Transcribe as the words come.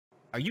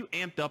Are you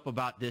amped up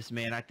about this,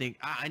 man? I think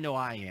I know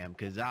I am,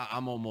 because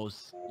I'm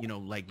almost, you know,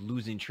 like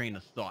losing train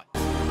of thought.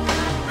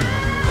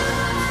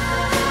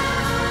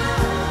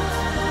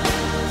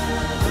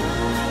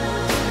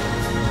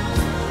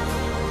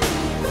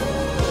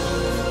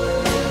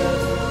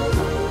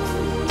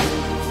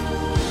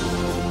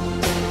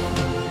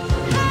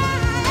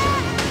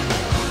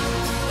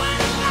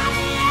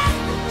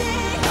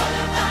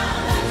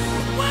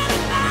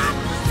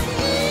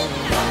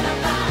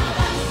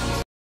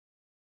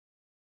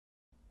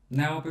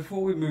 Now,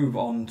 before we move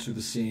on to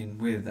the scene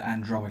with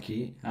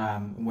Andromache,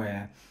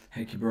 where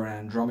Hecuba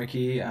and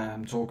Andromache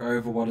talk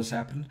over what has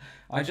happened,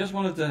 I just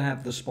wanted to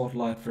have the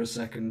spotlight for a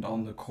second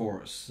on the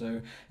chorus.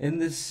 So, in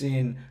this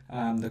scene,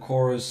 the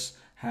chorus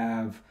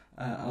have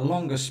a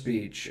longer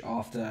speech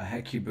after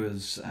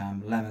Hecuba's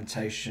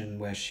lamentation,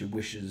 where she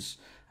wishes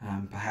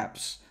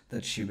perhaps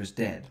that she was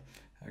dead.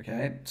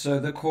 Okay, so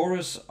the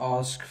chorus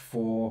ask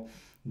for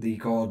the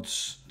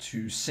gods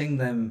to sing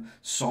them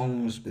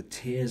songs with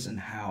tears and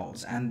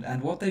howls,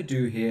 and what they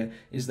do here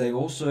is they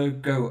also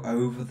go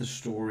over the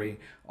story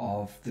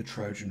of the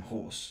Trojan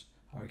horse.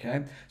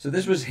 Okay, so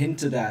this was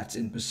hinted at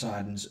in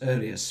Poseidon's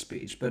earlier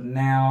speech, but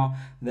now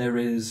there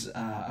is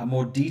a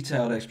more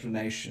detailed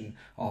explanation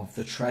of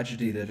the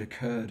tragedy that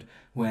occurred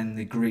when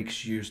the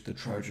Greeks used the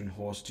Trojan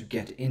horse to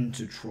get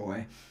into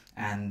Troy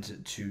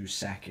and to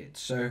sack it.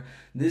 So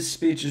this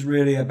speech is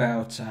really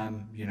about,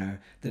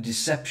 the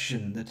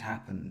deception that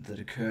happened, that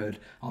occurred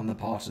on the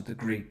part of the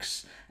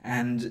Greeks.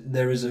 And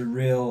there is a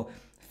real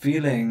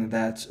feeling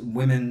that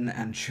women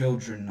and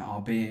children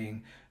are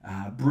being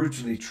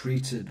brutally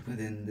treated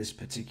within this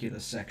particular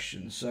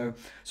section. So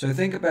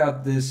think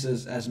about this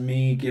as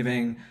me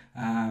giving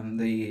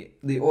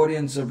the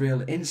audience a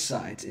real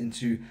insight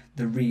into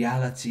the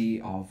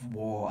reality of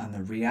war and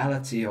the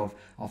reality of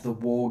the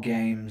war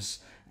games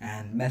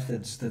and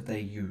methods that they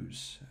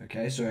use.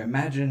 Okay, so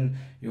imagine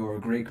you're a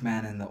Greek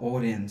man in the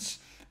audience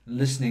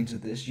listening to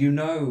this. You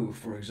know,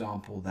 for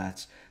example,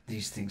 that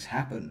these things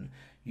happen.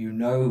 You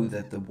know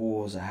that the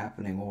wars are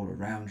happening all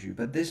around you.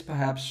 But this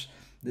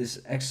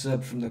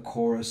excerpt from the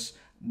chorus,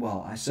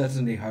 well, I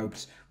certainly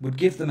hoped would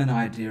give them an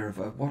idea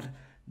of what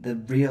the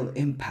real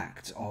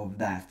impact of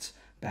that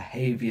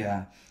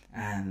behavior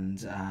and,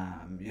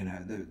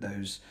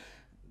 those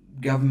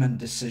government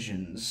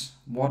decisions,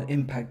 what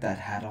impact that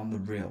had on the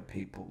real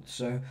people.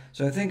 So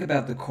think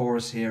about the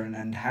chorus here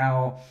and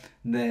how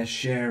their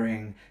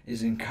sharing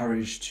is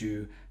encouraged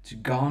to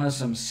garner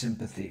some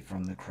sympathy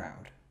from the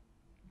crowd.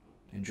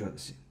 Enjoy the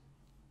scene.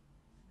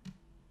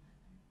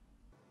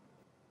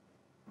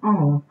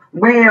 Oh,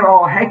 where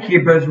are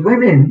Hecuba's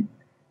women?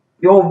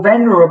 Your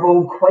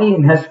venerable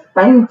queen has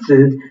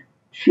fainted.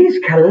 She's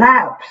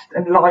collapsed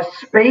and lies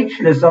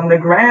speechless on the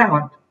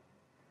ground.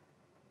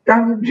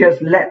 Don't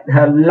just let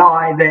her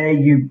lie there,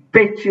 you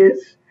bitches.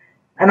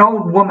 An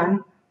old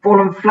woman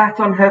fallen flat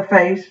on her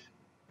face.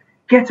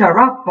 Get her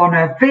up on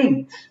her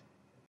feet.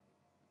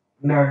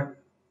 No,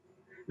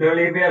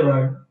 leave me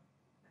alone.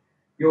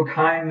 Your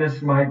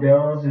kindness, my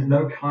girls, is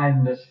no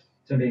kindness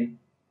to me.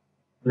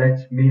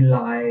 Let me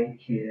lie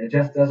here,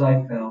 just as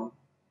I fell.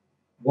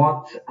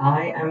 What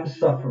I am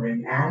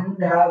suffering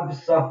and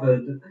have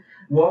suffered,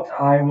 what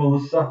I will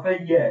suffer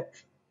yet,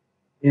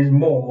 is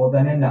more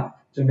than enough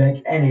to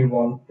make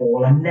anyone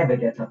fall and never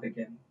get up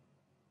again.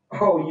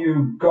 Oh,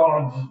 you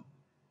gods,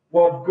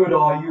 what good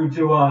are you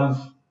to us?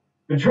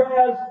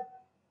 Betrayers!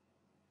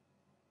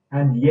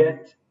 And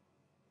yet,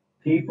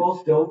 people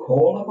still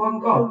call upon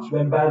gods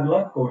when bad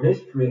luck or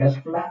history has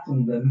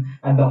flattened them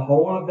and the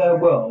whole of their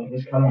world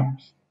has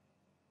collapsed.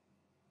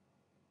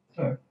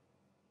 So,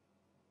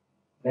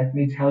 let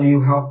me tell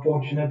you how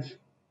fortunate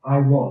I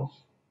was.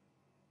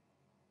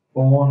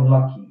 Born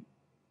lucky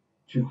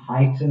to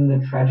heighten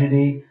the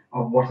tragedy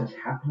of what has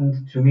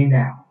happened to me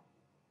now.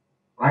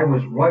 I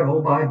was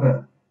royal by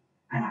birth,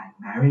 and I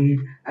married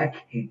a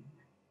king.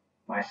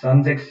 My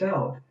sons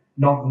excelled,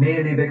 not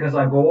merely because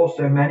I bore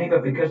so many,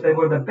 but because they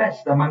were the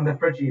best among the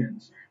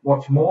Phrygians.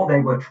 What's more,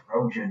 they were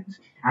Trojans,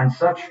 and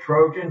such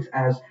Trojans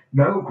as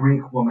no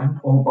Greek woman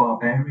or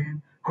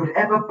barbarian could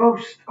ever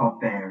boast of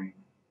bearing.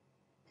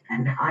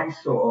 And I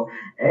saw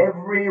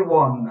every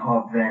one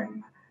of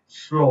them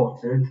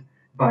slaughtered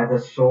by the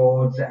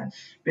swords and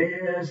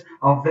spears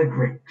of the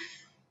Greeks.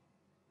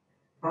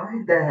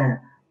 By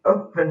their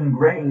open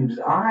graves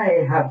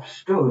I have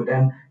stood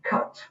and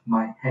cut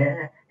my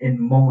hair in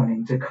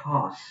mourning to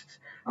cast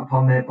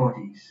upon their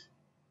bodies,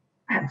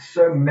 and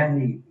so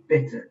many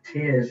bitter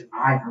tears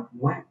I have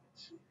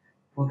wept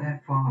for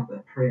their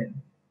father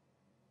Priam.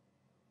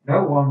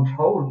 No one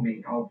told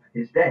me of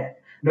his death,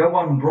 no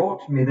one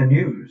brought me the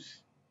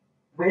news.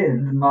 With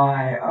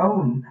my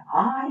own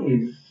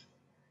eyes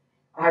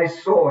I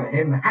saw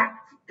him hacked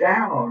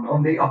down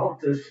on the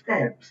altar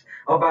steps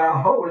of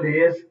our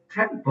holiest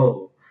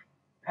temple,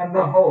 and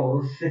the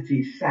whole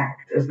city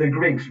sacked as the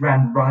Greeks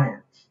ran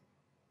riot.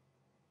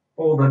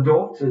 All the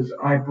daughters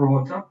I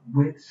brought up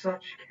with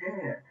such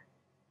care,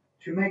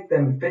 to make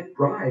them fit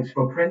brides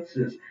for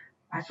princes,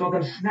 I saw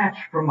them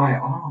snatched from my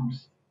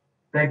arms,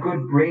 their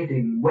good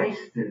breeding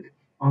wasted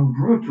on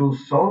brutal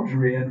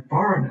soldiery and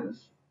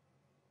foreigners.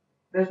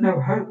 There's no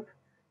hope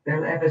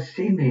they'll ever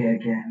see me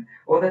again,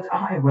 or that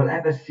I will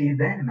ever see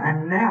them.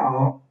 And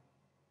now,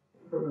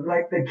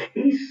 like the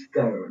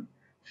keystone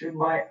to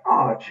my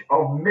arch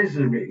of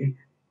misery,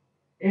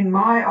 in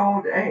my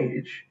old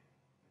age,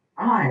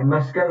 I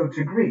must go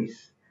to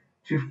Greece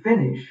to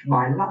finish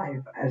my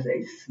life as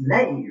a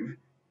slave.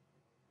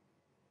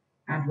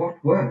 And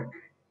what work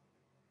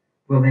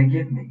will they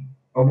give me,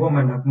 a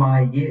woman of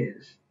my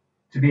years,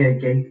 to be a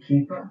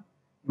gatekeeper,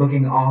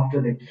 looking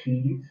after the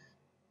keys?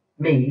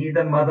 Me,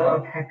 the mother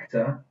of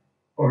Hector,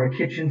 or a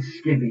kitchen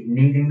skivvy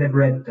kneading the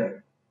bread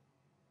dough?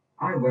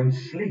 I won't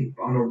sleep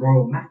on a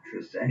royal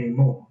mattress any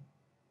more.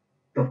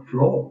 The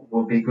floor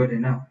will be good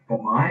enough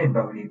for my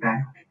bony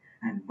back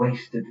and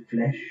wasted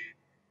flesh.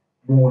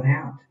 Worn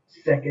out,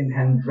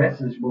 second-hand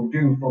dresses will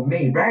do for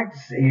me,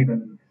 rags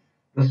even,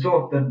 the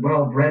sort that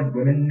well-bred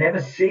women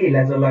never see,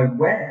 let alone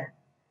wear.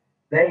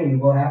 They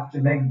will have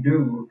to make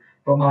do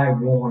for my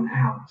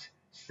worn-out,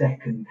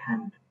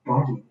 second-hand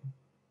body.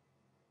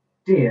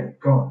 Dear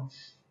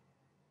gods,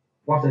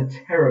 what a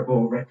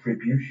terrible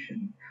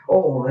retribution,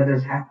 all that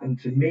has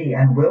happened to me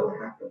and will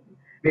happen,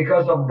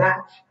 because of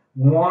that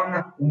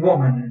one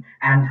woman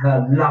and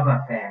her love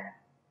affair.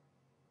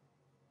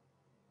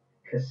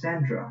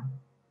 Cassandra,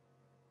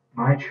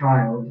 my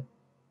child,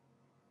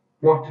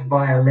 what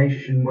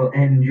violation will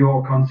end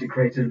your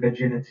consecrated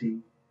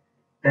virginity,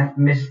 that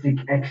mystic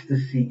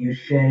ecstasy you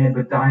shared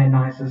with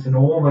Dionysus and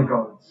all the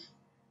gods?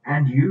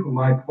 And you,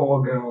 my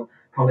poor girl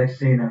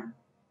Polyxena,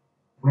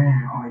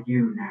 where are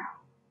you now?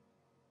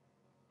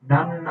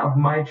 None of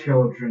my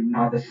children,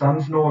 neither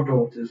sons nor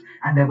daughters,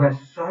 and there were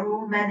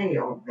so many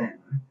of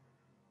them,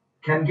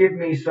 can give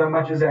me so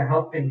much as a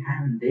helping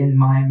hand in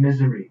my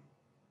misery.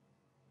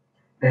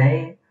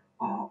 They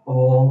are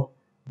all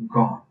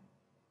gone.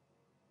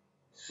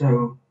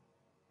 So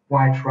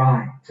why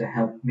try to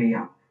help me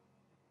up?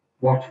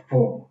 What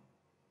for?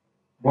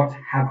 What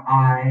have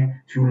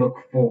I to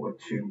look forward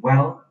to?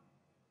 Well,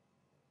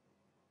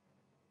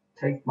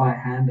 take my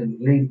hand and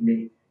lead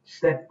me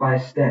step by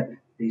step,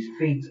 these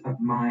feet of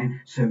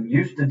mine, so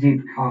used to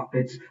deep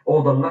carpets,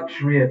 all the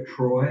luxury of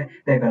Troy,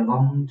 they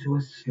belong to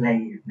a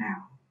slave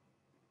now.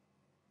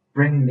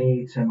 Bring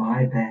me to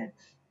my bed,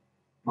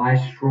 my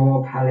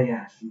straw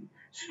palliasse and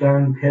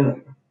stone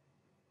pillow.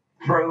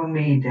 Throw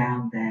me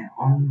down there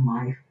on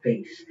my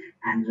face,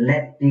 and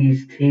let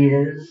these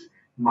tears,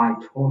 my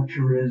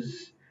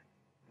torturers,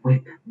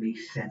 whip me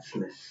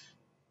senseless.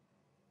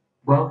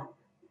 Wealth,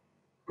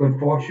 good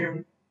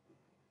fortune,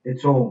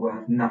 it's all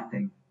worth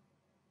nothing.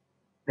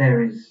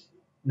 There is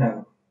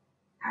no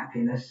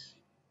happiness.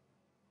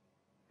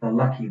 The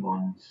lucky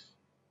ones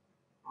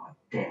are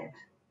dead.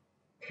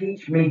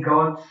 Teach me,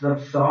 gods,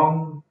 of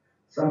song,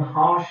 some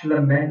harsh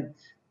lament,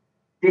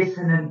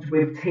 dissonant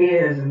with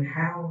tears and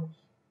howls.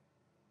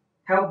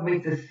 Help me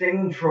to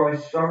sing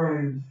Troy's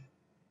sorrows,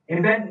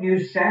 invent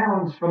new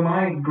sounds for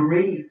my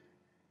grief.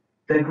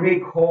 The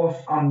Greek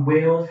horse on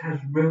wheels has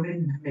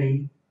ruined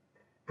me,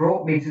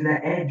 brought me to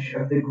the edge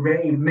of the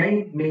grave,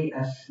 made me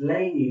a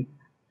slave.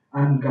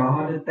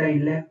 Unguarded they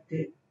left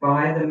it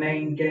by the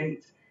main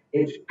gate,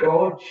 its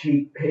gold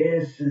cheek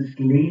pierces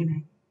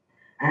gleaming,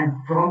 and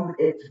from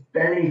its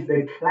belly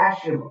the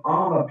clash of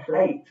armor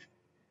plate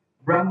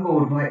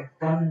rumbled like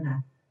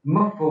thunder,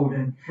 muffled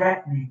and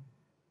threatening.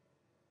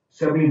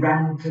 So we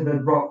ran to the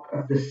rock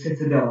of the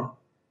citadel,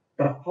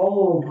 the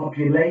whole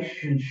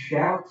population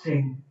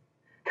shouting,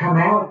 "Come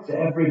out,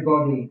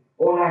 everybody,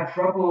 all our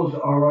troubles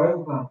are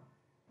over.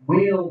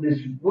 Wheel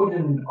this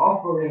wooden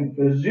offering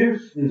for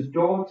Zeus's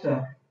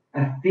daughter,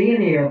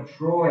 Athene of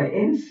Troy,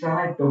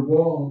 inside the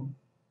wall."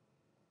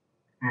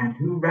 And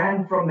who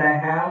ran from their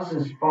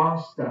houses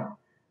faster,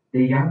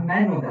 the young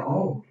men or the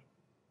old?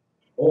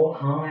 All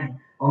high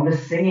on the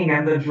singing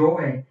and the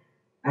joy,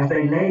 as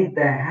they laid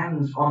their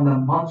hands on the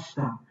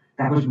monster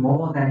that was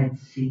more than it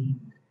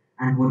seemed,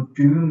 and would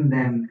doom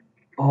them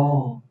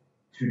all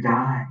to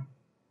die.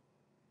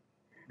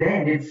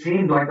 Then it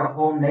seemed like the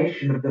whole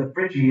nation of the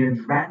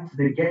Phrygians ran to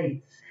the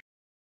gates,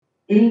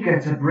 eager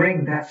to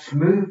bring that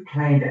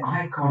smooth-planed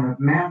icon of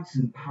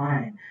mountain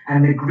pine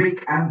and the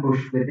Greek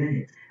ambush within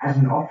it as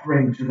an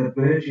offering to the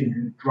Virgin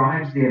who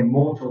drives the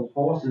immortal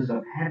horses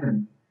of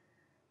heaven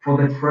for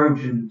the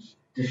Trojans'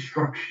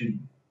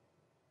 destruction.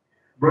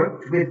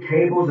 Roped with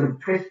cables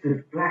of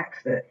twisted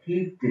flax that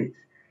heaved it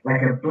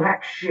like a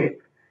black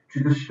ship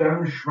to the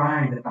stone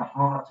shrine at the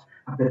heart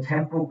of the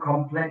temple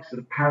complex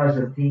of Pallas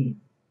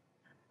Athene.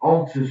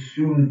 Altars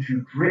soon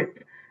to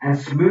drip, and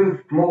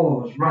smooth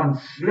floors run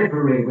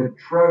slippery with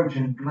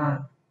Trojan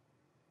blood.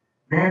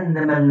 Then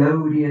the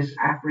melodious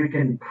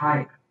African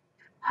pipe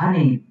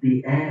honeyed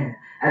the air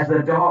as the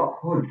dark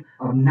hood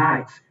of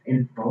night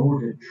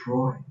enfolded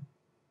Troy.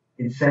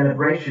 In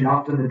celebration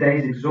after the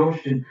day's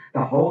exhaustion,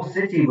 the whole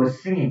city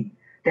was singing,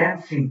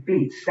 dancing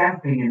feet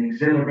stamping in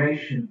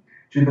exhilaration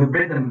to the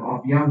rhythm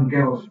of young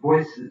girls'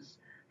 voices,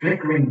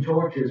 flickering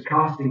torches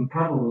casting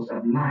puddles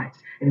of light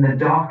in the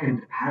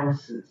darkened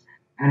palaces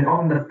and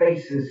on the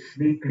faces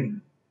sleeping.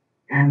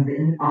 and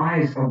in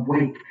eyes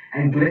awake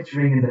and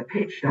glittering in the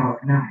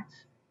pitch-dark night.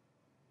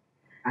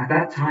 At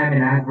that time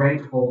in our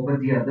great hall with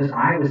the others,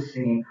 I was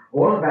singing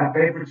all of our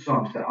favourite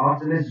songs to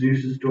Artemis,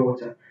 Zeus's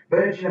daughter,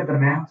 Virgin of the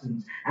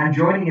Mountains, and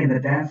joining in the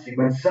dancing,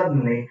 when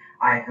suddenly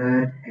I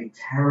heard a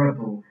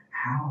terrible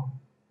howl.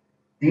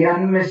 The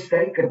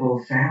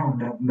unmistakable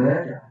sound of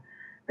murder,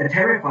 a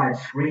terrified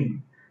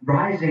scream,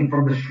 rising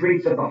from the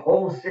streets of the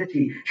whole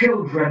city.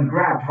 Children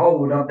grabbed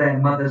hold of their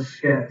mother's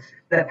skirts,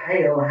 their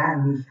pale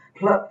hands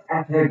plucked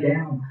at her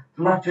gown,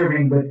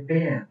 fluttering with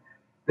fear.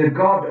 The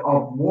god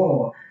of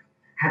war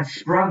had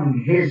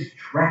sprung his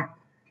trap.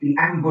 The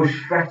ambush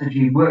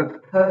strategy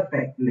worked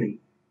perfectly,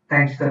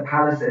 thanks to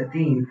Pallas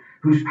Athene,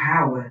 whose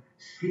power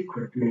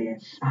secretly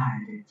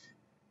inspired it.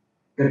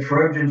 The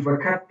Trojans were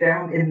cut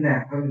down in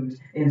their homes,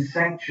 in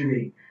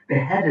sanctuary,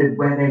 beheaded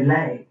where they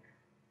lay,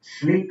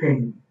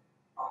 sleeping.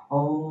 A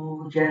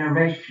whole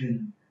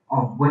generation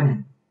of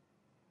women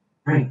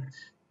raped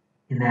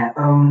in their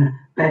own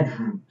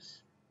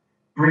bedrooms,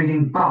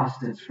 breeding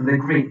bastards for the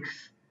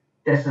Greeks,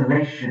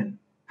 desolation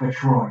for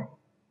Troy.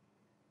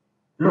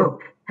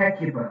 Look,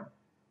 Hecuba,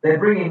 they're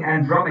bringing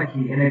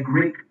Andromache in a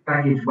Greek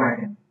baggage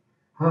wagon.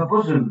 Her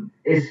bosom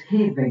is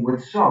heaving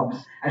with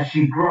sobs as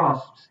she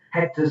grasps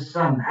Hector's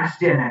son,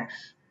 Astyanax,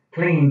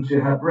 clinging to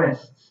her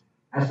breasts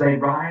as they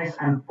rise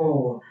and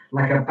fall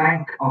like a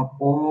bank of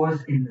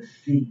oars in the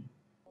sea.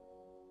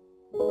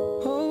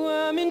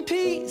 Oh, I'm in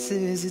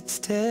pieces, it's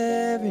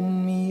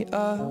tearing me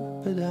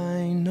up, but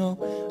I know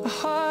a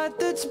heart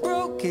that's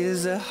broke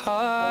is a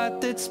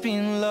heart that's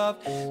been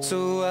loved,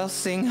 so I'll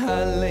sing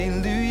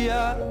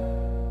hallelujah.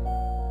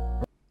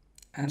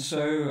 And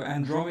so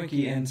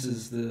Andromache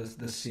enters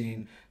the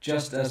scene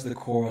just as the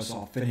chorus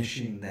are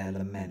finishing their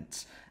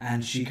lament.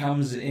 And she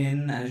comes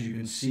in, as you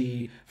can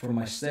see from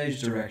my stage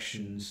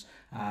directions,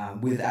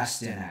 with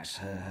Astyanax,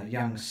 her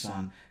young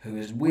son, who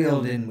is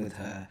wheeled in with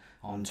her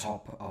on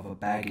top of a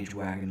baggage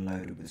wagon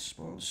loaded with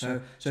spoils.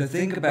 So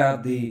think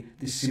about the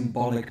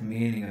symbolic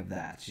meaning of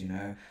that. You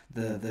know,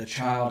 the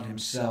child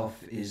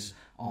himself is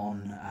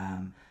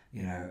on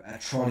a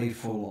trolley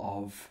full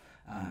of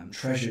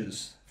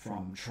treasures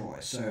from Troy.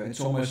 So it's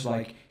almost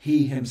like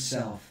he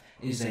himself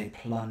is a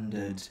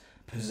plundered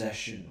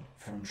possession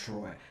from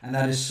Troy, and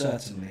that is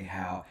certainly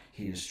how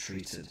he is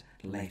treated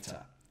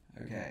later.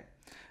 Okay.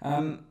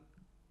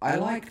 I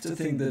like to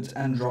think that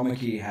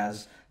Andromache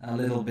has a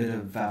little bit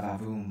of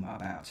vavavoom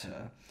about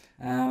her.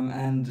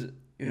 And,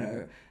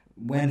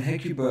 when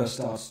Hecuba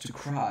starts to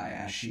cry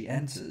as she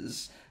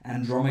enters,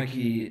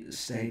 Andromache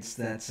states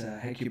that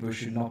Hecuba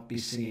should not be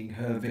singing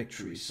her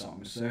victory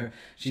song. So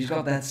she's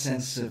got that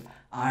sense of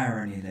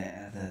irony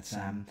there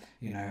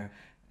that,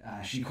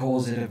 she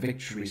calls it a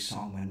victory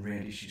song when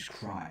really she's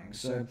crying.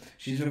 So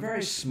she's a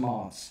very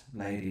smart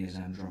lady, is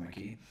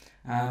Andromache.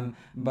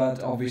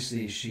 But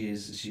obviously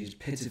she's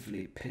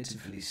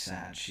pitifully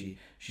sad. She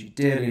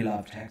dearly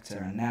loved Hector,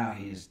 and now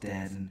he is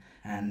dead,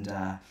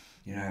 and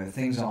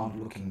things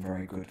aren't looking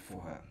very good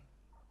for her.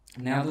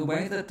 Now, the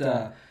way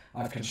that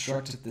I've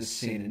constructed this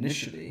scene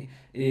initially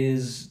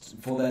is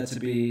for there to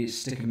be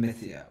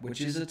sticomythia,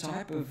 which is a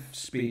type of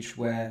speech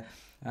where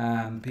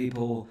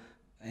people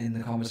in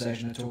the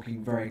conversation are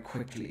talking very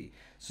quickly.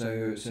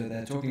 So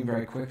they're talking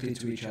very quickly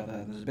to each other,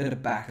 and there's a bit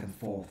of back and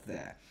forth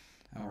there.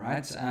 All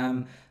right.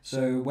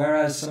 So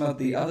whereas some of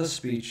the other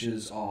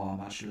speeches are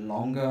much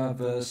longer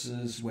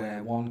verses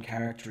where one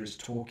character is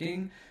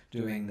talking,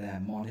 doing their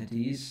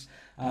monodies,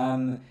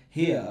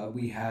 here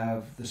we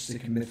have the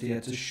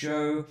sticomythia to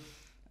show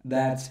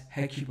that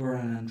Hecuba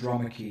and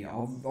Andromache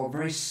are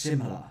very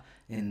similar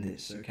in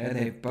this. Okay,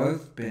 they've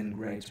both been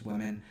great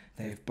women.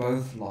 They've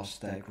both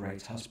lost their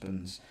great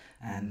husbands,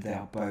 and they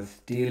are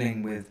both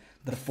dealing with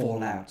the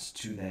fallout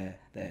to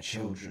their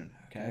children.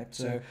 Okay,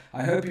 so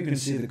I hope you can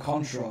see the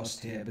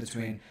contrast here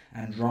between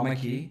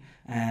Andromache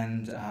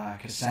and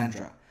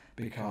Cassandra,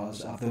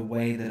 because of the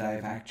way that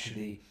I've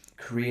actually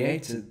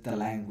created the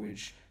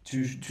language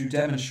to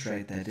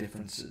demonstrate their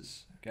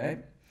differences. Okay,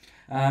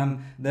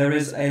 there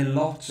is a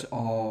lot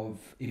of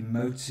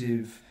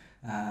emotive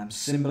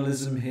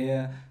symbolism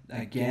here,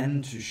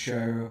 again to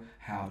show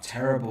how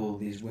terrible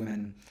these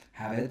women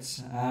have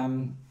it.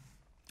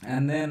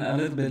 And then a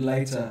little bit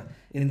later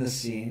in the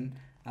scene,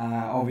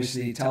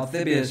 obviously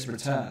Talthybius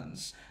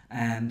returns,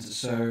 and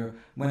so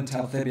when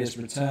Talthybius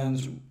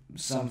returns,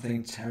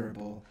 something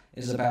terrible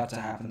is about to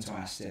happen to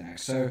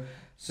Astyanax.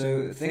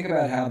 So think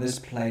about how this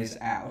plays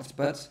out,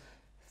 but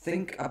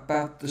think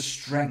about the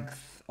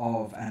strength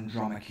of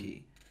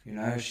Andromache.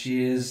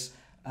 She is,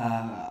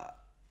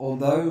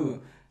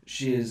 although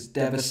she is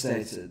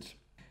devastated,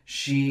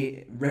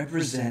 she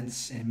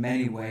represents in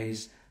many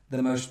ways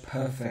the most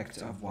perfect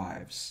of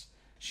wives.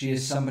 She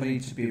is somebody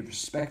to be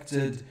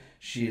respected.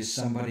 She is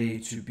somebody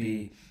to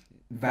be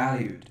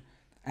valued.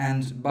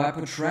 And by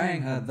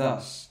portraying her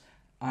thus,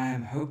 I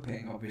am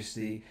hoping,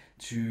 obviously,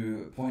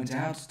 to point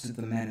out to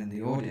the men in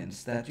the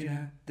audience that,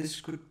 this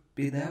could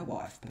be their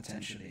wife,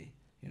 potentially.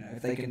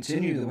 If they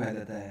continue the way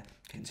that they're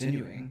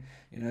continuing,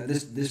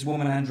 this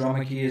woman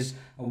Andromache is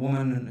a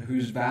woman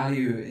whose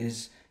value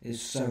is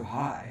so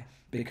high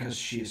because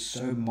she is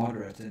so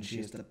moderate and she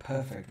is the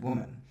perfect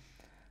woman,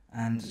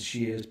 and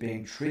she is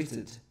being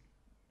treated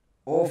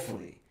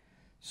awfully.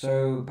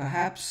 So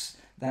perhaps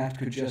that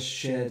could just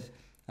shed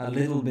a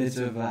little bit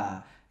of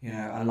a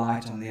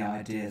light on the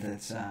idea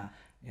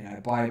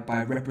that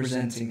by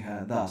representing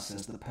her thus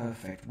as the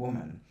perfect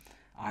woman,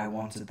 I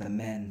wanted the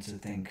men to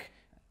think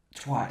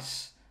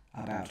twice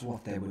about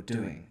what they were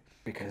doing,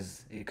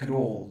 because it could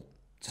all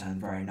turn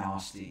very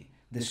nasty.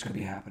 This could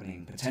be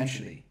happening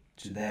potentially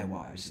to their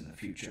wives in the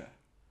future.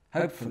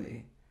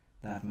 Hopefully,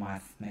 that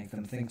might make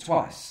them think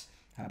twice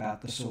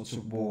about the sorts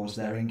of wars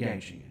they're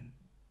engaging in.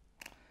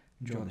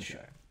 Enjoy the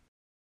show.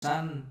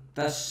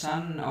 The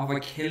son of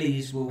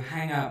Achilles will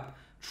hang up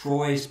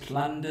Troy's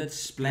plundered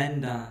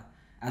splendour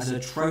as a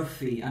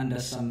trophy under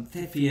some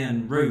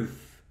Scythian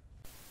roof.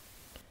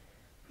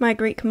 My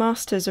Greek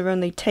masters are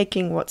only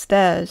taking what's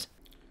theirs.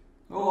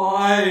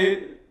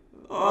 I...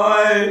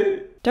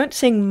 Don't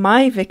sing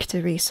my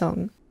victory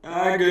song.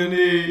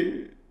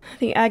 Agony.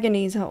 The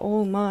agonies are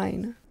all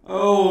mine.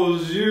 Oh,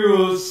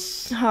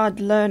 Zeus. Hard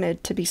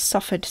learned to be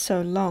suffered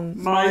so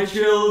long. My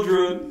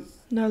children.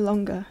 No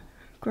longer.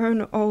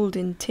 Grown old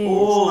in tears.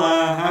 All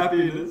our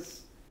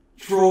happiness.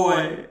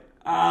 Troy,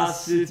 our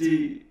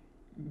city,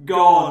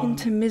 gone.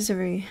 Into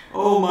misery.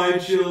 Oh, my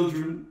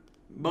children.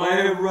 My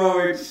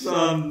heroic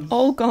sons.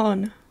 All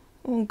gone.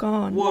 All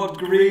gone. What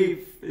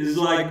grief is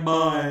like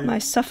mine. My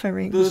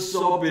suffering. The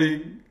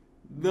sobbing.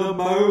 The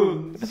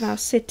moans. Of our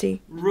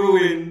city.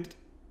 Ruined.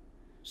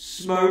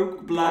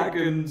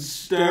 Smoke-blackened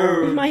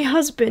stone. My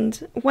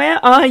husband,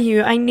 where are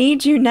you? I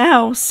need you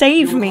now.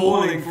 Save me. You're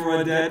calling for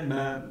a dead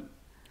man.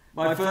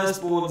 My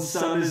firstborn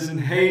son is in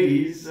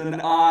Hades,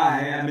 and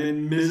I am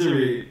in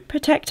misery.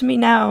 Protect me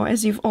now,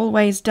 as you've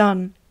always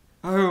done.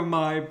 Oh,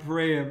 my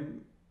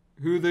Priam,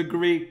 who the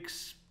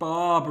Greeks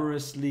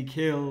barbarously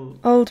killed.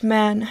 Old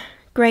man,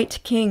 great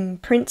king,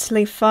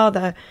 princely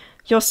father,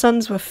 your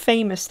sons were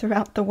famous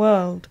throughout the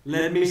world.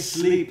 Let me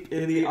sleep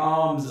in the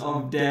arms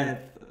of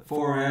death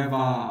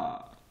forever.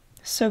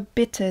 So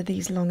bitter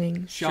these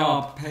longings.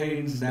 Sharp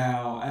pains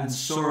now, and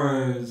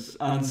sorrows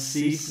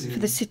unceasing. For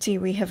the city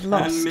we have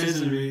lost. And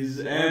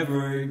miseries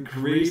ever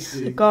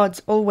increasing. The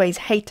gods always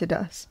hated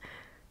us.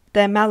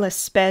 Their malice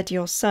spared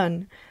your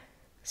son,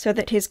 so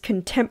that his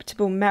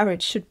contemptible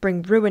marriage should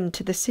bring ruin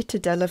to the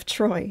citadel of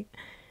Troy.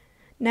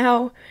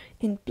 Now,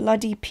 in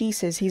bloody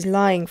pieces he's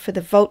lying for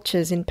the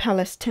vultures in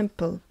Pallas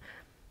Temple.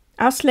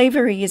 Our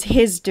slavery is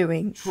his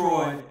doing.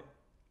 Troy,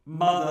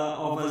 mother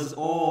of us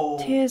all.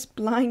 Tears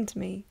blind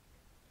me.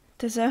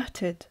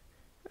 Deserted,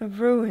 a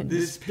ruin.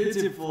 This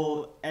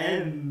pitiful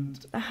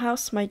end. A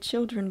house my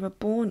children were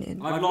born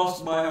in. I've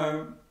lost my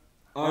home.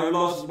 I've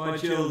lost my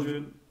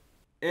children.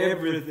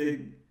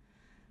 Everything.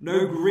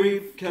 No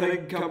grief can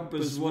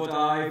encompass what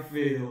I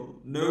feel.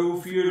 No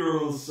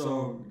funeral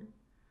song.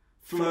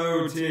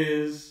 Flow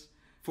tears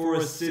for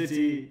a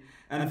city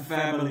and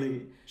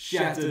family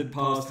shattered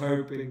past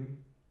hoping.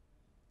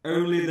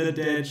 Only the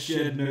dead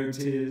shed no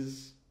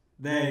tears.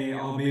 They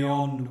are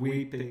beyond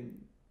weeping.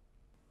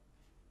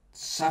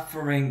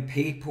 Suffering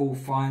people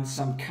find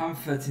some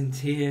comfort in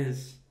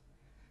tears.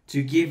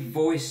 To give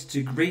voice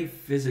to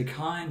grief is a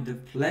kind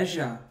of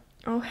pleasure.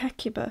 O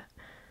Hecuba,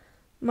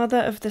 mother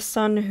of the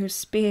son who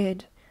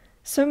speared,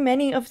 so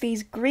many of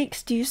these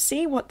Greeks, do you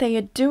see what they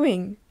are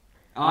doing?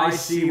 I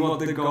see what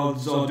the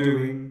gods are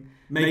doing,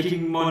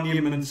 making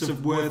monuments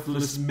of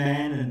worthless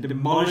men and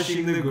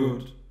demolishing the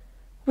good.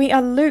 We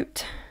are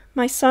loot,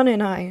 my son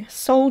and I,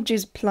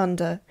 soldiers'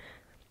 plunder,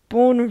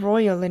 born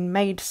royal and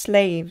made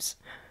slaves.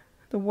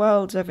 The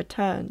world's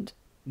overturned.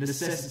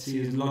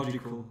 Necessity is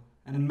logical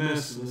and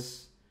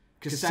merciless.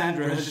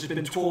 Cassandra has just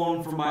been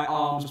torn from my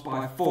arms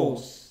by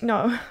force.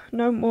 No,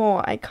 no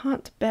more. I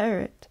can't bear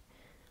it.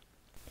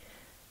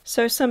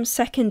 So some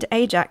second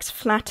Ajax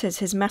flatters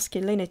his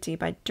masculinity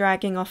by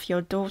dragging off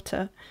your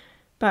daughter.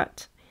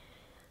 But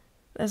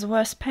there's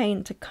worse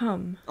pain to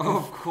come.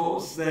 Of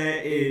course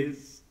there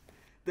is.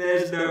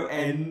 There's no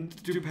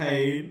end to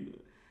pain.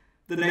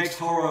 The next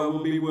horror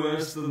will be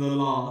worse than the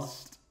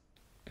last.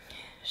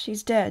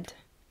 She's dead,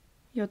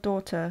 your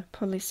daughter,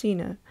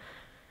 Polysena,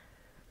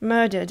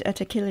 murdered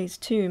at Achilles'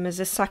 tomb as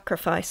a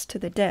sacrifice to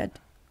the dead.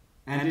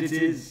 And it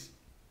is.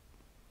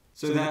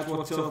 So that's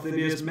what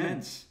Talthybius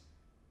meant.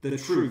 The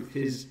truth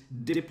his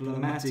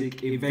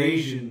diplomatic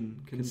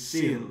evasion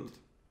concealed.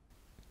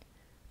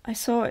 I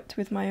saw it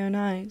with my own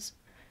eyes.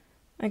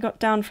 I got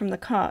down from the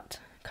cart,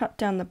 cut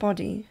down the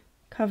body,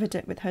 covered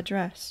it with her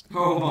dress.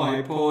 Oh,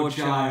 my poor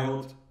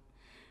child.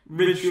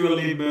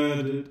 Ritually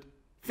murdered.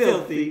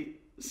 Filthy.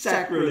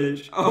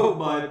 Sacrilege. Oh,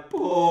 my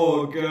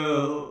poor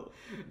girl.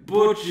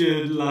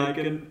 Butchered like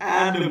an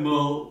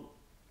animal.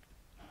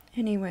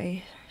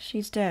 Anyway,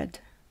 she's dead.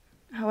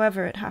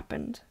 However it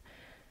happened.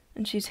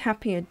 And she's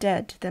happier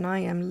dead than I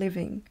am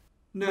living.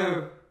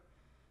 No.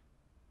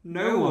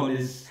 No one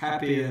is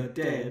happier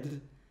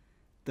dead.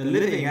 The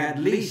living at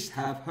least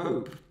have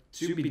hope.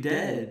 To be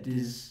dead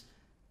is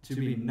to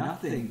be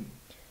nothing.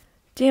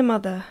 Dear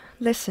mother,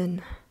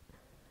 listen.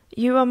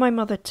 You are my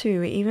mother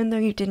too, even though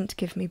you didn't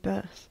give me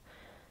birth.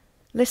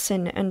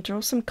 Listen and draw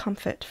some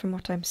comfort from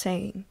what I'm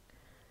saying.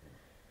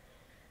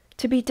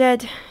 To be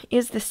dead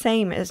is the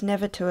same as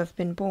never to have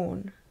been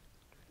born.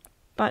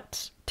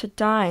 But to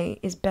die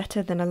is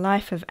better than a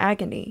life of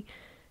agony,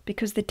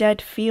 because the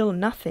dead feel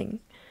nothing,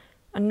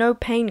 and no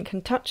pain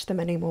can touch them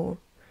any more.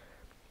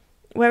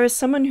 Whereas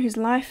someone whose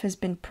life has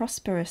been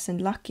prosperous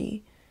and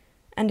lucky,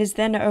 and is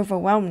then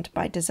overwhelmed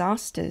by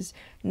disasters,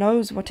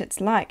 knows what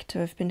it's like to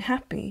have been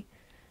happy,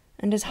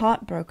 and is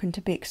heartbroken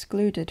to be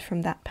excluded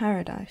from that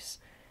paradise.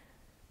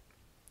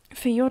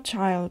 For your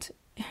child,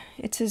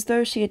 it's as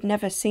though she had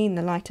never seen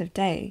the light of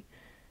day.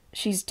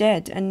 She's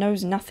dead and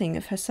knows nothing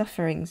of her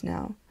sufferings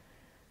now.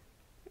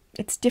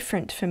 It's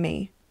different for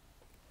me.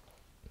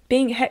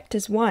 Being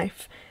Hector's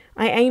wife,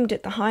 I aimed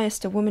at the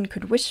highest a woman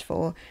could wish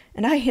for,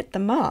 and I hit the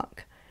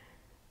mark.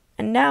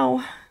 And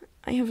now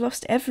I have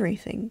lost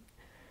everything.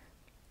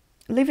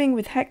 Living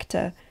with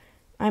Hector,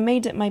 I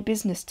made it my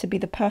business to be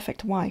the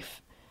perfect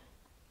wife.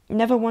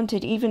 Never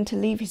wanted even to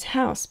leave his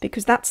house,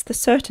 because that's the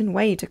certain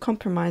way to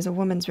compromise a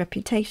woman's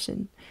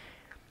reputation.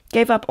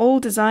 Gave up all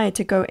desire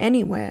to go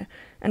anywhere,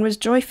 and was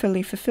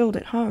joyfully fulfilled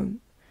at home.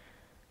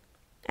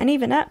 And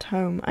even at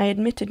home I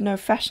admitted no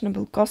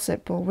fashionable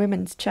gossip or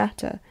women's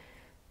chatter,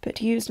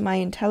 but used my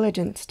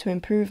intelligence to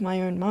improve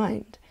my own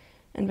mind,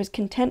 and was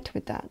content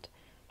with that.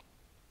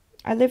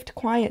 I lived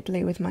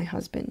quietly with my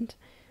husband.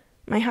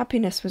 My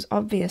happiness was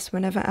obvious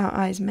whenever our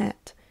eyes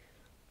met.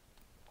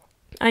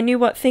 I knew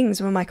what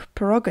things were my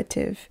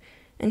prerogative,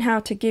 and how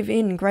to give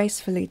in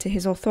gracefully to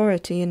his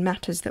authority in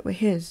matters that were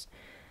his.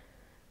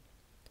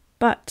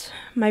 But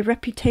my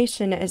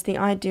reputation as the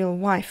ideal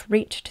wife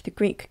reached the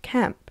Greek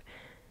camp,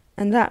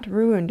 and that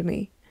ruined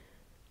me.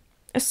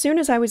 As soon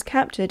as I was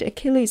captured,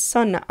 Achilles'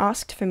 son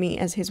asked for me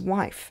as his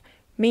wife,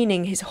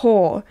 meaning his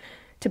whore,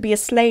 to be a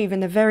slave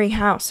in the very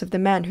house of the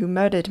man who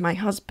murdered my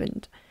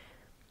husband.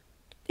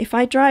 If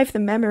I drive the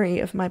memory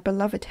of my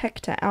beloved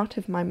Hector out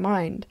of my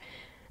mind,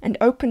 and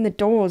open the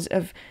doors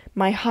of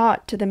my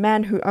heart to the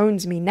man who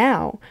owns me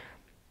now,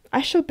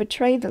 I shall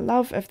betray the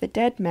love of the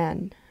dead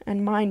man,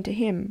 and mine to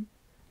him.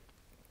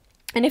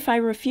 And if I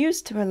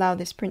refuse to allow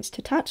this prince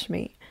to touch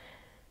me,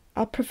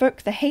 I'll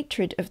provoke the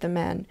hatred of the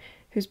man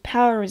whose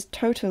power is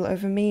total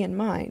over me and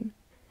mine.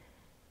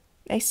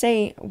 They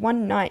say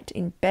one night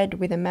in bed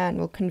with a man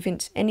will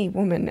convince any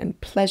woman and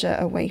pleasure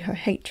away her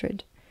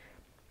hatred.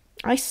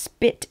 I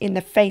spit in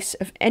the face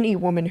of any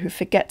woman who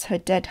forgets her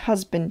dead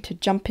husband to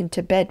jump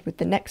into bed with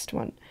the next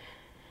one.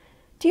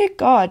 Dear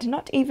God,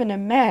 not even a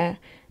mare,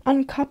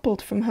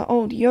 uncoupled from her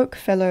old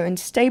yoke-fellow and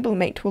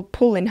stablemate, will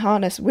pull in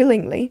harness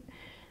willingly.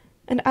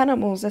 And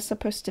animals are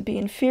supposed to be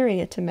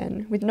inferior to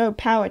men, with no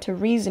power to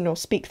reason or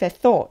speak their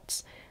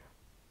thoughts.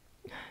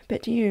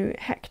 But you,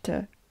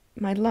 Hector,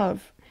 my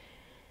love,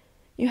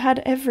 you had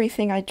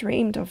everything I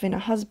dreamed of in a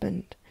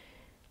husband.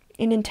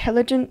 In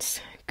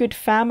intelligence, good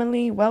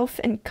family, wealth,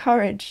 and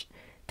courage,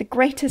 the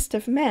greatest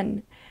of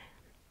men.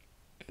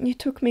 You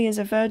took me as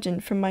a virgin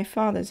from my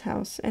father's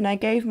house, and I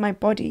gave my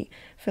body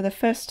for the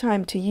first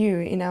time to you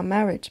in our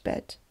marriage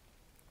bed.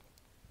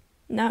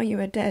 Now you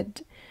are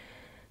dead,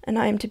 and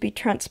I am to be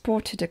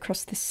transported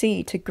across the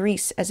sea to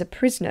Greece as a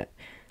prisoner,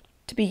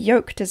 to be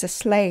yoked as a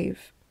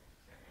slave.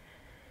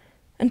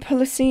 And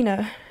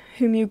Polissena,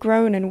 whom you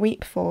groan and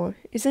weep for,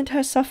 isn't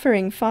her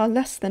suffering far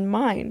less than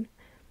mine?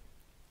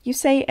 You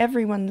say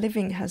everyone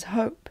living has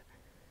hope.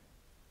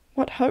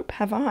 What hope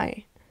have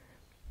I?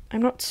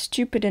 I'm not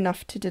stupid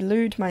enough to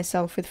delude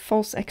myself with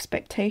false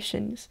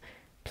expectations,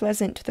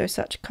 pleasant though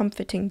such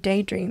comforting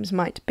daydreams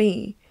might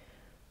be.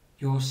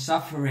 Your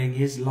suffering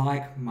is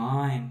like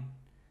mine.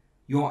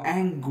 Your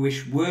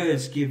anguished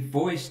words give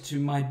voice to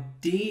my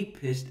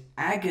deepest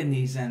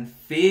agonies and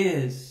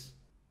fears.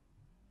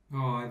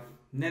 Oh, I've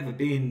never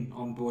been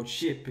on board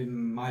ship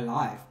in my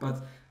life,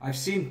 but I've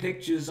seen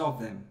pictures of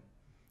them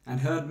and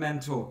heard men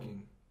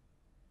talking.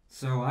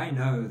 So I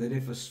know that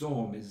if a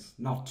storm is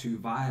not too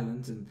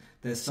violent and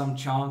there's some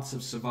chance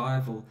of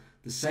survival,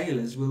 the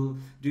sailors will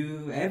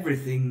do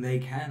everything they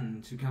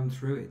can to come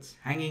through it,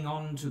 hanging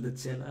on to the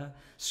tiller,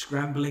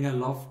 scrambling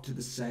aloft to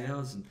the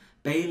sails, and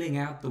bailing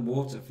out the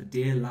water for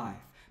dear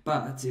life.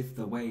 But if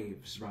the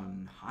waves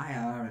run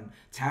higher and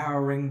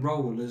towering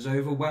rollers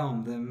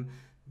overwhelm them,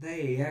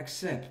 they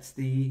accept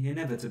the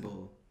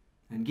inevitable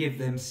and give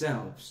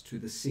themselves to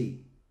the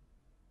sea.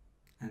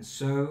 And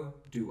so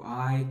do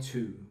I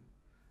too.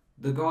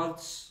 The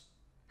gods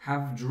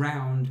have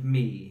drowned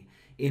me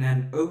in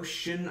an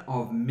ocean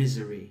of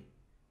misery.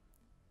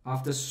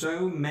 After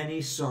so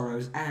many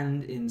sorrows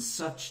and in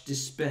such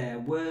despair,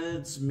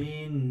 words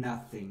mean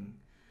nothing.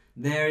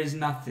 There is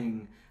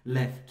nothing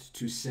left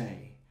to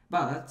say.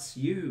 But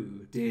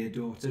you, dear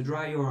daughter,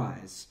 dry your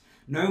eyes.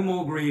 No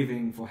more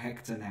grieving for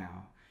Hector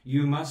now.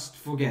 You must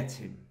forget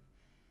him.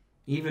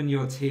 Even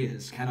your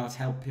tears cannot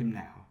help him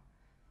now.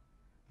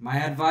 My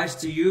advice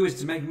to you is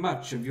to make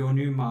much of your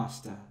new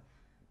master.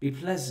 Be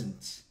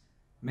pleasant.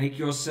 Make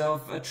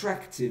yourself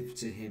attractive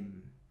to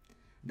him.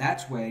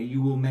 That way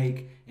you will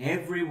make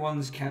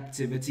everyone's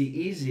captivity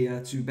easier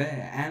to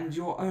bear and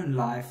your own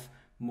life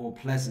more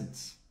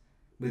pleasant.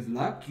 With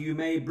luck you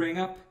may bring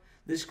up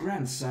this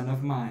grandson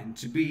of mine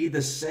to be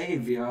the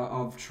saviour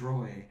of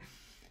Troy.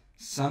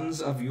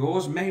 Sons of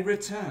yours may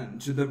return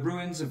to the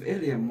ruins of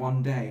Ilium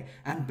one day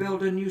and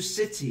build a new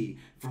city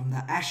from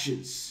the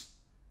ashes.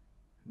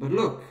 But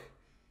look,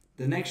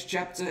 the next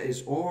chapter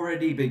is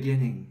already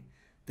beginning.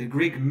 The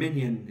Greek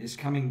minion is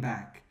coming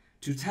back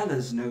to tell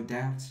us, no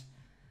doubt,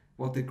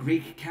 what the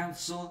Greek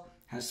council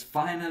has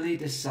finally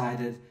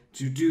decided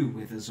to do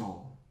with us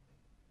all.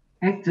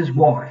 Hector's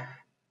wife,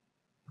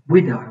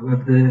 widow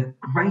of the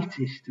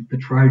greatest of the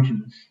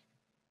Trojans.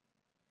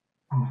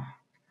 Oh,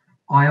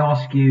 I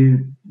ask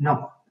you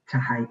not to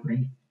hate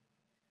me.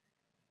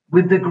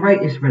 With the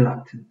greatest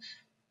reluctance,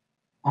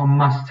 I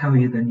must tell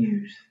you the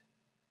news.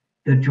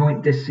 The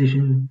joint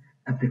decision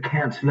of the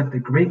Council of the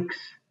Greeks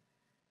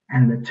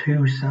and the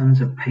 2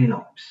 sons of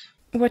Pelops.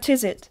 What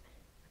is it?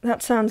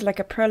 That sounds like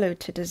a prelude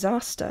to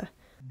disaster.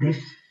 This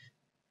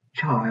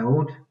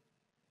child,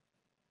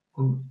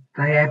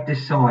 they have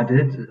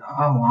decided,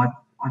 I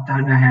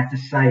don't know how to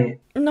say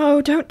it.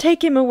 No, don't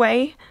take him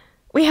away.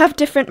 We have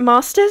different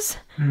masters.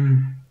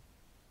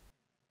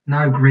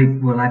 No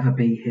Greek will ever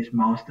be his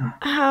master.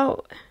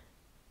 How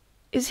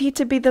is he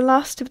to be the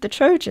last of the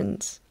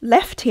Trojans,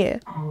 left here?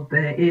 Oh,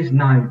 there is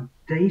no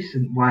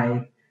decent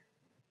way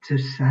to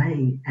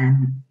say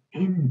an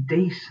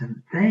indecent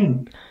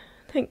thing.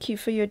 Thank you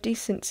for your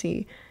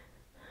decency,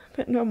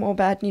 but no more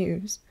bad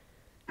news.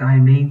 They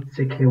mean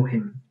to kill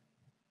him.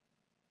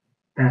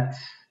 That's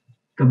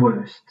the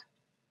worst.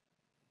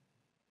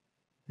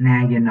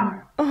 Now you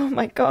know. Oh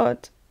my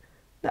God,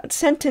 that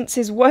sentence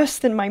is worse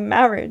than my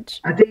marriage.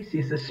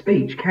 Odysseus'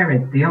 speech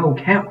carried the whole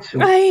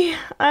council.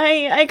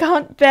 I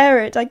can't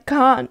bear it, I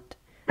can't.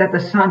 That the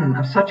son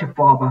of such a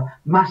father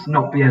must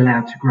not be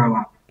allowed to grow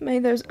up. May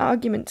those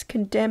arguments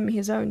condemn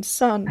his own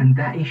son. And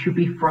that he should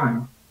be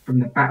thrown from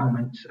the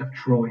battlements of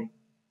Troy.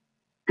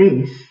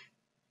 This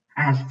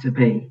has to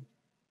be.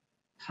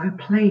 So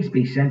please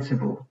be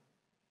sensible.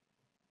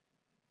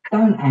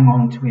 Don't hang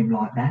on to him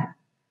like that,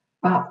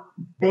 but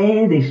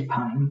bear this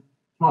pain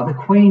like the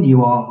queen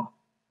you are.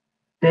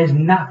 There's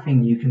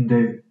nothing you can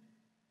do.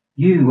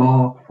 You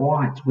are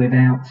quite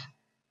without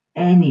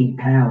any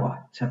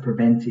power to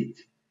prevent it.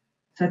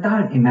 So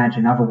don't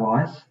imagine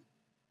otherwise.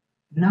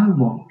 No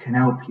one can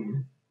help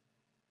you.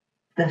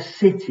 The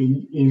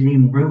city is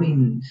in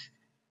ruins.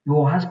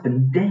 Your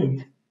husband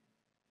dead.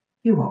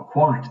 You are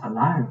quite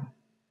alone.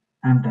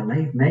 And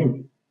believe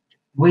me,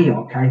 we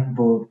are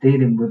capable of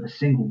dealing with a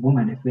single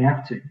woman if we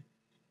have to.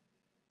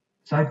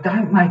 So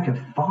don't make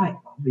a fight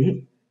of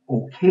it,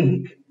 or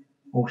kick,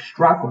 or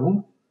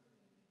struggle,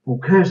 or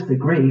curse the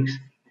Greeks.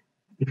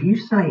 If you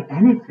say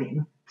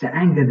anything to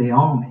anger the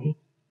army,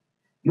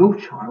 your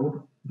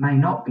child may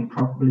not be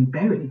properly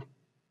buried,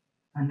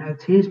 and no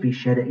tears be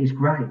shed at his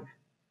grave.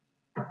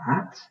 But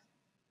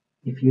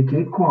if you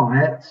keep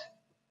quiet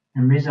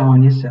and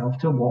resign yourself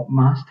to what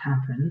must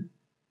happen,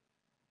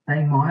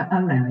 they might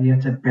allow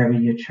you to bury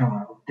your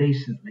child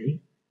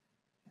decently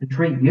and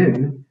treat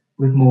you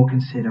with more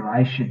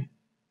consideration.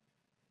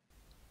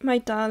 My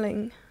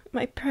darling,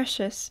 my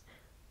precious,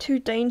 too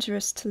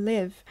dangerous to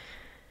live.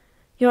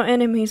 Your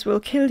enemies will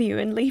kill you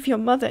and leave your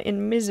mother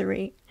in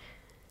misery.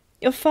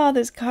 Your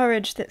father's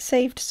courage that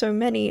saved so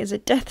many is a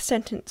death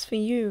sentence for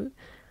you.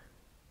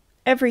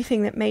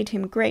 Everything that made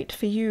him great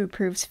for you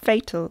proves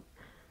fatal.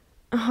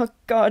 Oh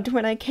God,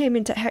 when I came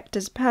into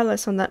Hector's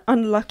palace on that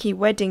unlucky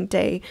wedding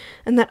day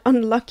and that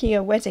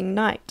unluckier wedding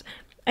night,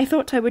 I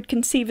thought I would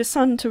conceive a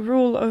son to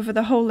rule over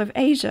the whole of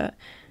Asia,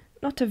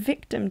 not a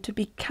victim to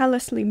be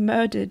callously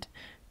murdered,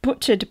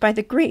 butchered by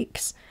the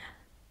Greeks.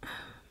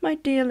 My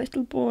dear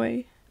little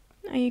boy,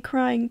 are you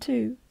crying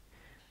too?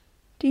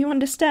 Do you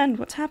understand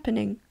what's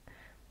happening?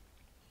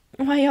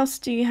 Why else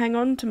do you hang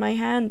on to my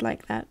hand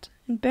like that,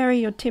 and bury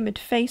your timid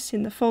face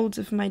in the folds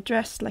of my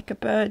dress like a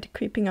bird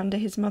creeping under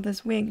his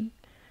mother's wing?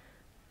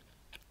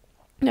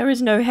 There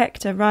is no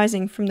Hector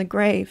rising from the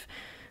grave,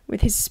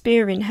 with his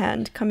spear in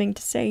hand coming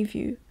to save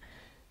you,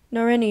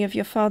 nor any of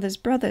your father's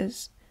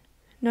brothers,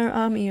 no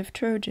army of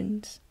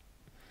Trojans.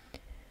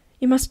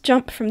 You must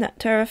jump from that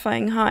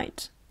terrifying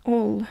height,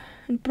 all,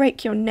 and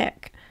break your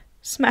neck,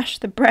 smash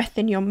the breath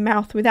in your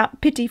mouth without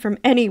pity from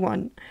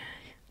anyone.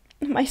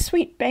 My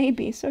sweet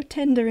baby, so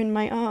tender in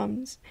my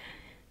arms,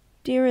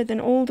 dearer than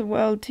all the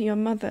world to your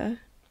mother,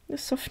 the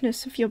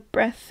softness of your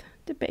breath,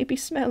 the baby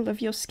smell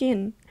of your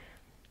skin.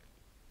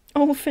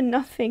 All for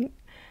nothing.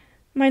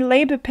 My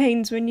labour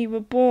pains when you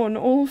were born,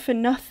 all for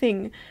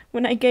nothing,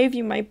 when I gave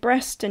you my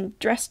breast and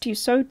dressed you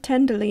so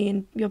tenderly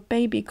in your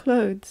baby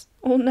clothes.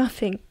 All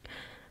nothing.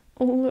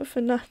 All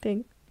for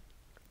nothing.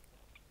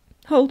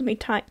 Hold me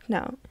tight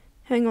now.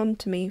 Hang on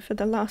to me for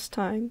the last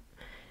time.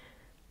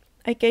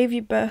 I gave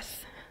you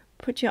birth.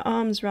 Put your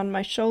arms round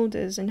my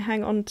shoulders and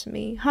hang on to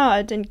me,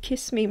 hard, and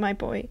kiss me, my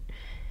boy.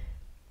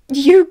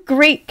 You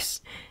Greeks!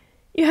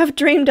 You have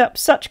dreamed up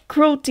such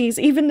cruelties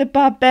even the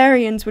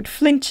barbarians would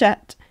flinch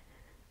at.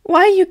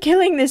 Why are you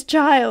killing this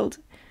child?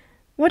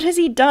 What has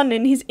he done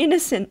in his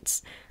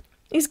innocence?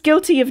 He's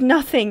guilty of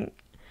nothing.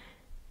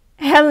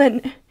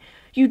 Helen,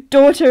 you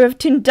daughter of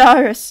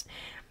Tyndarus,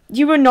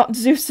 You are not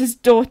Zeus's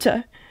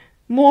daughter.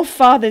 More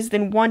fathers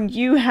than one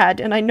you had,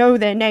 and I know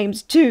their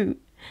names too.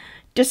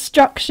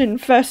 Destruction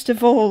first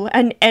of all,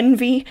 and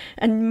envy,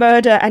 and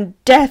murder, and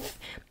death,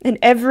 and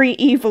every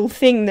evil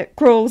thing that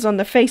crawls on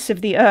the face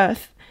of the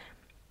earth.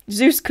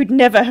 Zeus could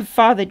never have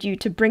fathered you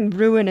to bring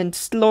ruin and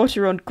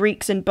slaughter on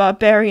Greeks and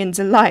barbarians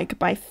alike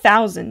by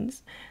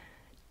thousands.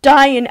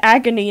 Die in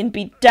agony and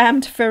be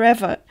damned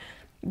forever,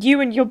 you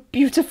and your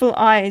beautiful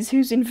eyes,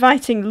 whose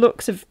inviting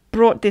looks have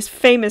brought this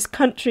famous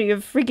country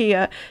of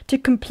Phrygia to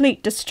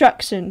complete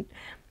destruction.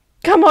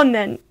 Come on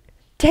then,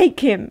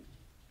 take him.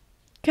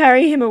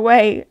 Carry him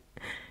away.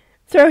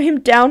 Throw him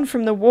down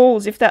from the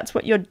walls if that's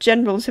what your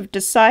generals have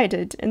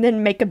decided, and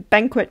then make a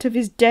banquet of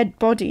his dead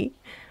body.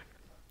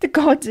 The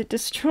gods are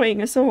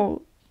destroying us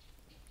all.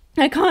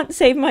 I can't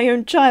save my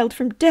own child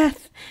from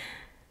death.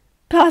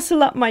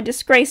 Parcel up my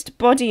disgraced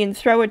body and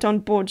throw it on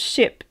board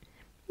ship.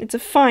 It's a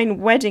fine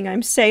wedding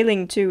I'm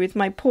sailing to, with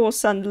my poor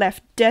son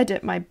left dead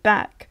at my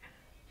back.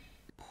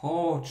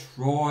 Poor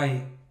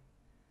Troy.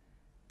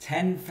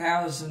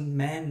 10,000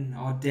 men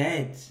are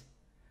dead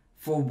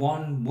for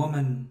one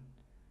woman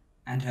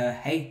and her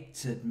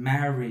hated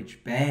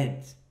marriage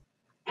bed.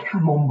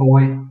 Come on,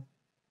 boy.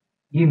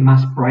 You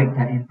must break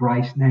that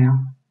embrace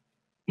now,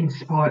 in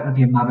spite of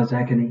your mother's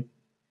agony,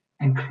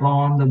 and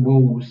climb the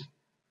walls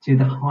to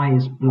the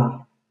highest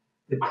bluff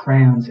that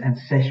crowns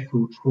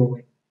ancestral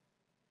Troy.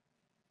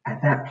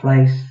 At that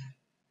place,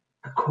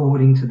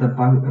 according to the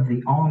vote of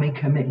the army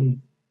committee,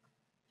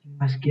 you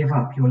must give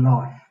up your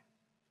life.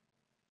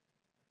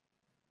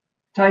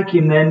 Take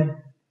him then.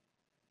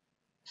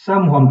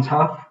 Someone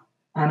tough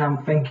and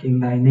unthinking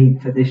they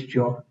need for this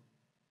job,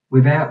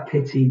 without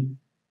pity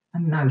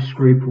and no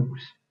scruples.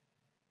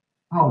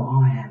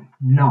 Oh, I am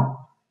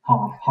not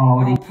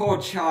half-hearted. Oh, poor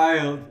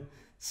child,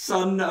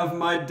 son of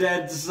my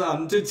dead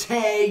son, to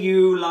tear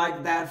you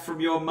like that from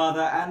your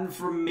mother and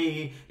from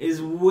me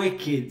is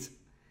wicked.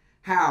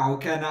 How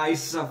can I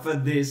suffer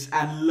this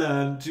and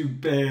learn to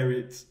bear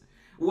it?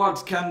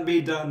 What can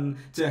be done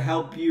to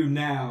help you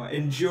now,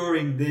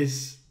 enduring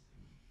this?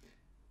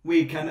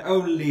 We can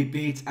only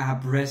beat our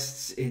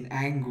breasts in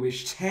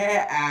anguish,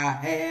 tear our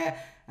hair,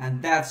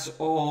 and that's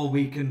all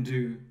we can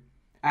do.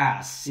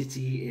 Our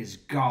city is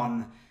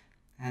gone,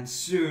 and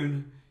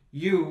soon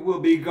you will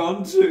be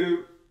gone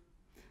too.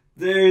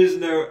 There is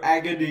no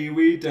agony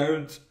we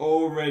don't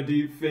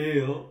already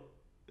feel,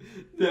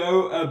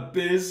 no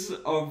abyss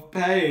of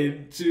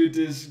pain to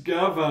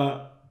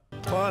discover.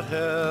 What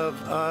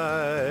have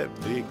I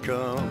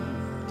become?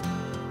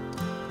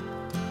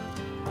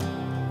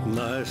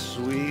 My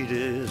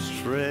sweetest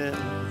friend,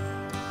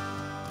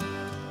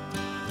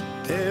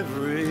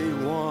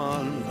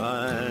 everyone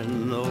I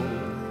know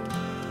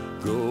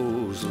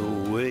goes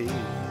away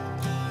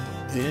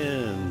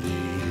in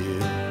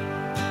the end,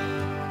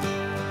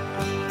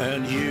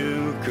 and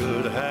you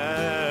could have